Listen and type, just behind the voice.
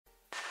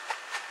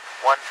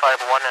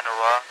151 in a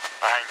row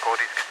behind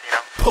Goldie's Casino.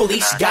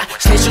 Police got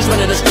snitches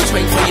running the streets,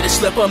 waiting for you to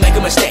slip or make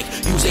a mistake.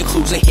 Using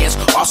clues and hints,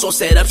 also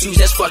setups,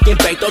 use as fucking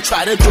bait. They'll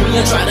try to do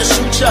you and try to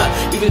shoot ya,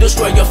 even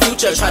destroy your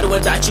future. Try to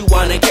indict you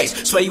on a case,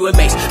 sway you with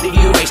mace, leave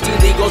you erased.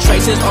 Illegal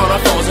traces on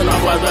our phones and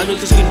off our records,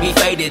 cause you can be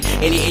faded.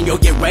 Any in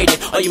you'll get raided,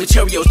 all your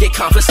materials get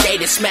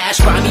confiscated.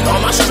 Smashed by me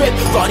on my strip,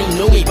 thought he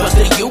knew me,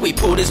 busted a U. We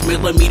pulled his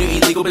millimeter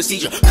illegal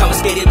procedure,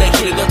 confiscated the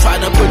heater. They'll try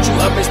to put you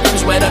up in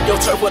steams, wet up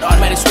your turf with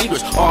automatic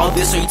sweepers. All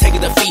this so you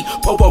taking the feet,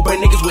 popo burn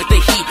niggas with the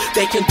heat.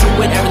 They can do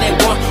whatever they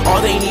want,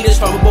 all they need is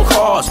probable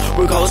cause.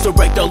 Regardless to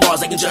break the laws,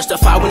 they can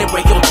justify when they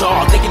break your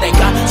jaw. Thinking they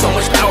got so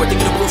much power,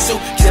 thinking the blue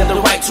suit gives them the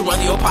right to run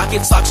through your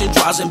pockets, socks and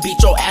drawers, and beat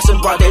your ass in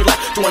broad daylight.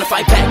 Don't wanna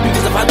fight back,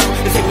 because if I do,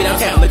 they take me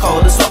downtown, they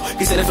call it assault.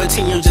 Consider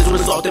 15 years as a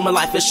result, and my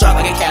life is shot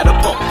like a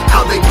catapult.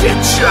 How they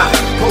get shot?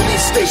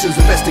 Police stations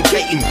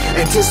investigating,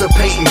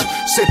 anticipating,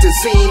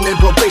 sentencing and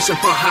probation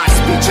for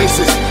high-speed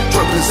chases,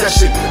 drug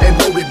possession and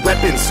loaded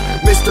weapons,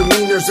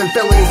 misdemeanors and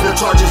felonies, the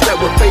charges that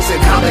we're facing.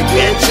 How they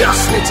get ya?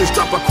 Snitches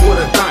drop a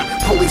quarter dime,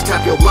 police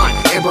tap your line,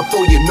 and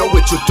before you know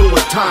it, you're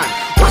doing time.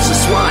 Watch the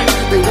swine,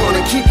 they wanna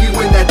keep you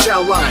in that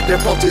jail line.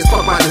 Their fault is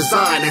but by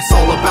design, it's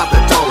all about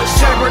the dollar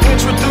sign. We're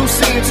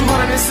introducing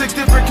 206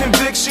 different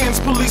convictions,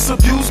 police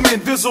abusement,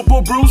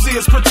 visible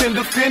bruises, pretend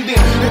defending,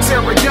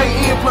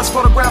 interrogating, plus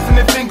photographing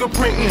and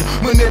fingerprinting,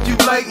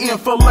 manipulating,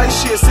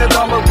 fallacious, said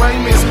all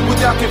arraignments,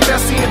 without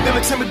confessing, then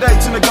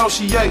intimidate to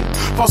negotiate.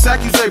 False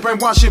accusation,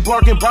 brainwash it,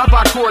 bargain, bribe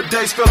by court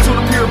dates, fell to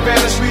the pier,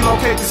 vanish,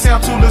 relocate the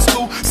sound to the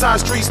school, side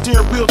street,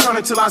 steering wheel,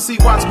 turning till I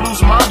see whites blues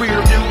in my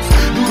rear views.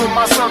 Due to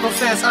my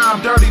circumstance,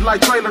 I'm dirty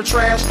like trailer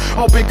trash,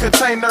 open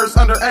containers,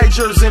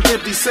 underagers and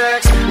empty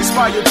sacks,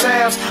 expired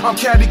tabs, I'm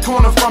caddy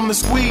corner from the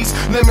squeeze,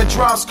 lemon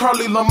drops,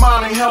 Carly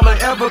Lamont and hella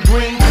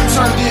evergreen,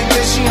 turn the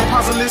ignition,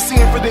 pause a listen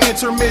for the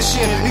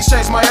intermission,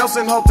 exchange my else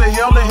and hope to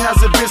hell it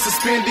hasn't been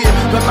suspended,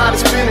 the night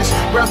is finished,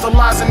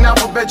 breathalyzing,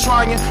 alphabet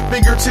trying,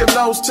 fingertip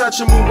nose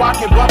touching,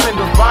 moonwalking, bumping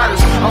dividers,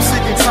 I'm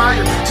sick and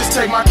tired, just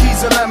take my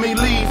keys and let me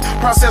leave,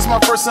 process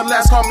my first and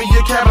last, call me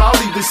a cab and I'll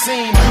leave the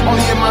scene,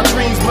 only in my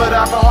dreams, blood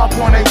alcohol,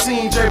 point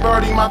 18, J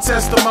Birdie, my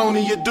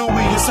testimony, your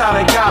Dewey is how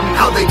they got me.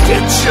 How they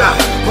get ya?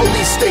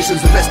 Police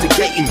stations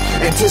investigating,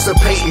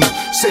 anticipating,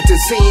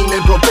 sentencing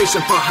and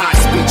probation for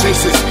high-speed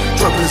chases,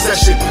 drug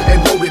possession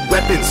and loaded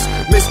weapons,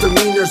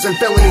 misdemeanors and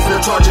felonies, the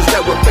charges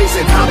that we're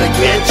facing. How they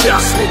get ya?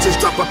 Snitches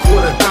drop a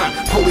quarter dime,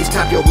 police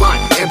tap your line,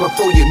 and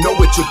before you know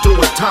it, you're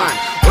doing time.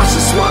 Watch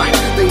the swine,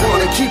 they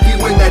wanna keep you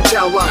in that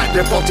jail line.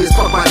 Their fault is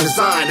but by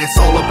design, it's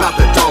all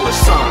about the dollar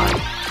sign.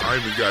 I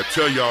ain't even gotta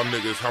tell y'all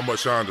niggas how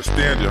much I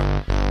understand y'all.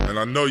 And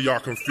I know y'all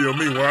can feel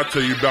me when I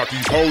tell you about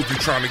these hoes be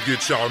trying to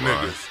get y'all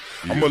niggas.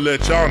 Yeah. I'ma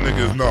let y'all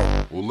niggas know.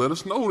 Well, let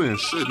us know then.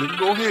 Shit, nigga,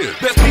 go ahead.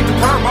 Best beat the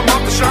perm, I'm off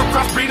the sharp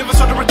crossbreed of a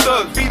soldier and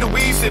thug. Feed the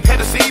weed, sip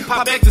Hennessy,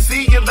 pop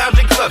ecstasy, and lounge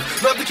in clubs.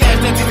 Love the cash,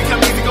 that TV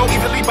come easy, go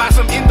easily buy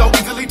some Indo.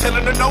 Easily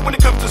telling her no when it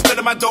comes to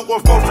spending my dough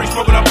or for free.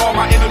 Smoking up all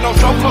my inner, no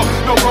show flow,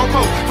 no roll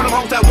clothes. For them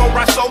hoes that won't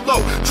ride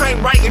solo.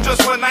 Train right in just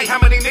one night, how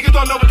many niggas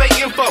don't know what they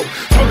info?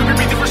 Smoking be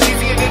reaching for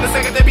cheesy, and in a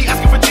second they be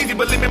asking for cheesy.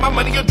 But limit my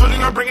money, you're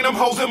drilling or bringing them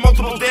hoes in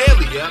multiple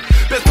daily, yeah.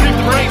 Best beat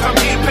the brains, I'm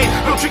getting paid.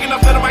 No tricking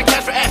up, letting my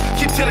cash for ass.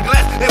 Keep to the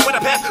glass, and when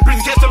I pass, bring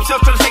the cash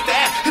themselves trying to shake the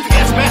ass, hit the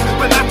gas mask,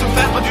 but not too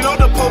fast. But you know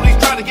the police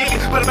trying to get me,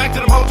 but I'm back to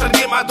them hoes trying to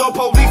get my dope.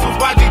 Police was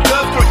YG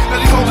Dubs, now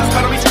these hoes is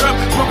trying to be scrub,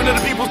 smoking to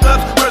the people's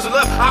dubs. Where's the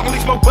love? I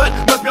only smoke bud,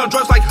 must be on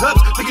drugs like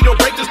hubs. Thinking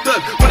you'll break this thug,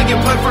 wanna get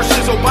plugged for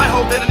shit, so buy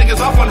hope that the niggas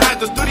off on high at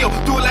the studio.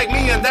 Do it like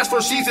me, and that's for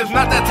she's. If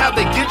not, that's how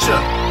they get ya.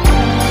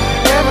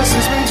 Ever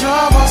since we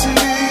drove on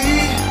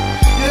TV,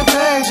 your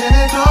page and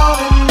it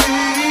calling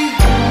me,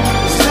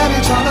 steady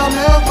trying to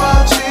milk my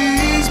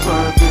cheese,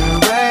 but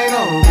there ain't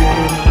no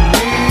getting me.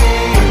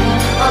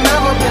 I've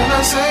never been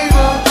a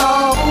saver,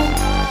 though.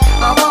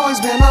 I've always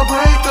been a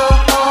breaker,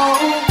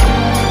 though.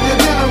 You're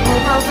dealing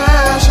with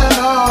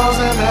professionals,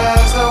 and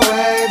that's the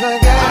way the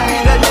game I be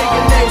that nigga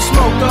named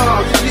Smoke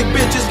Dog. These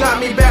bitches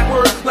got me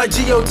backwards like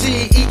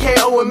G.O.D.,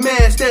 E.K.O. and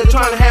man. Instead of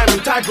trying to have me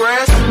tight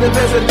grass, the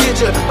best will get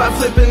ya by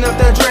flipping up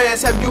that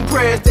dress. Have you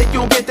pressed? Think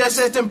you'll get that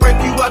sense and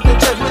break you out the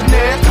chest with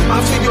Nash?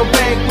 I'll see your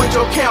bank with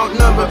your count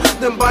number,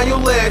 then buy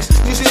your legs.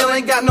 You still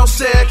ain't got no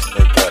sex.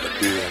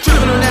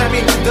 Tripping at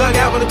me, dug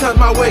out when it comes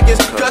my way gets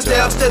cussed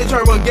out. Steady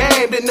turn one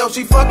game, didn't know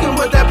she fucking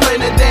with that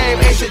playing the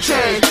damn ancient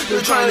chain.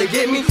 They're trying to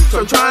get me, so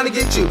I'm trying to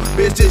get you.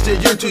 Bitch, this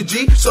is your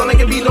 2G, so there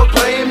can be no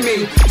playing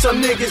me.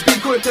 Some niggas be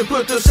quick to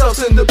put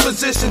themselves in the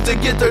position to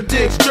get their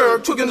dicks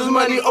jerked, twigging this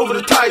money over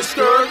the tight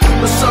skirt.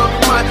 But some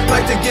might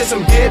like to get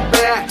some get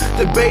back,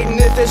 debating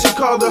if they should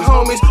call the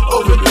homies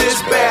over this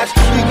batch.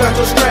 You got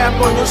your strap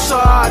on your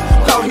side,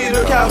 call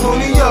Heater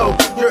Calhounio.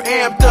 You're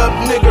amped up,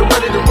 nigga,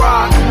 ready to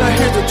ride. Now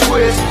here's the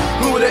twist,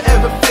 who would've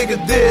ever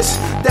figured this?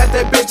 That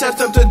bitch has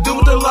something to do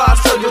with the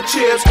loss of your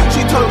chips.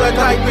 She told that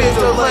dyke bitch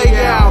to lay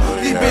out.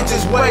 These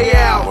bitches way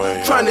out,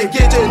 trying to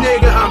get your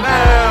nigga, I'm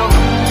out.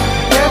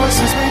 Ever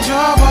since we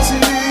drove on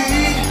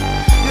TV,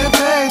 your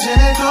page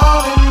and it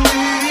calling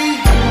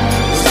me,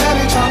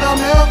 steady trying to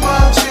milk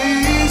my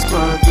cheese,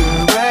 but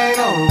there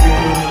ain't no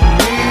getting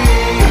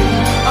me.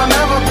 I've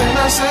never been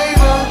a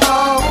saver,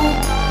 though.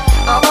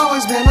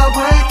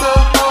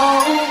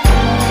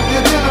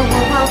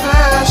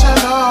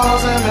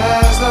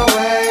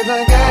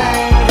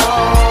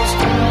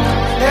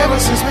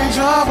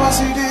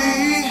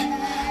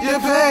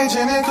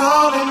 paging and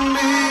calling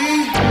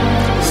me,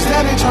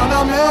 steady trying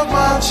to milk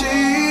my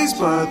cheese,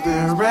 but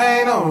there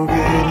ain't no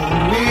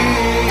getting me.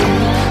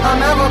 I've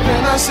never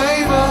been a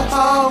saver,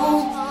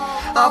 oh,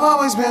 I've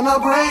always been a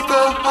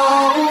breaker,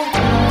 oh.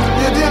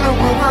 You're dealing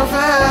with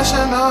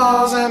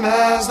professionals, and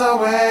that's the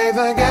way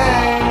the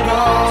game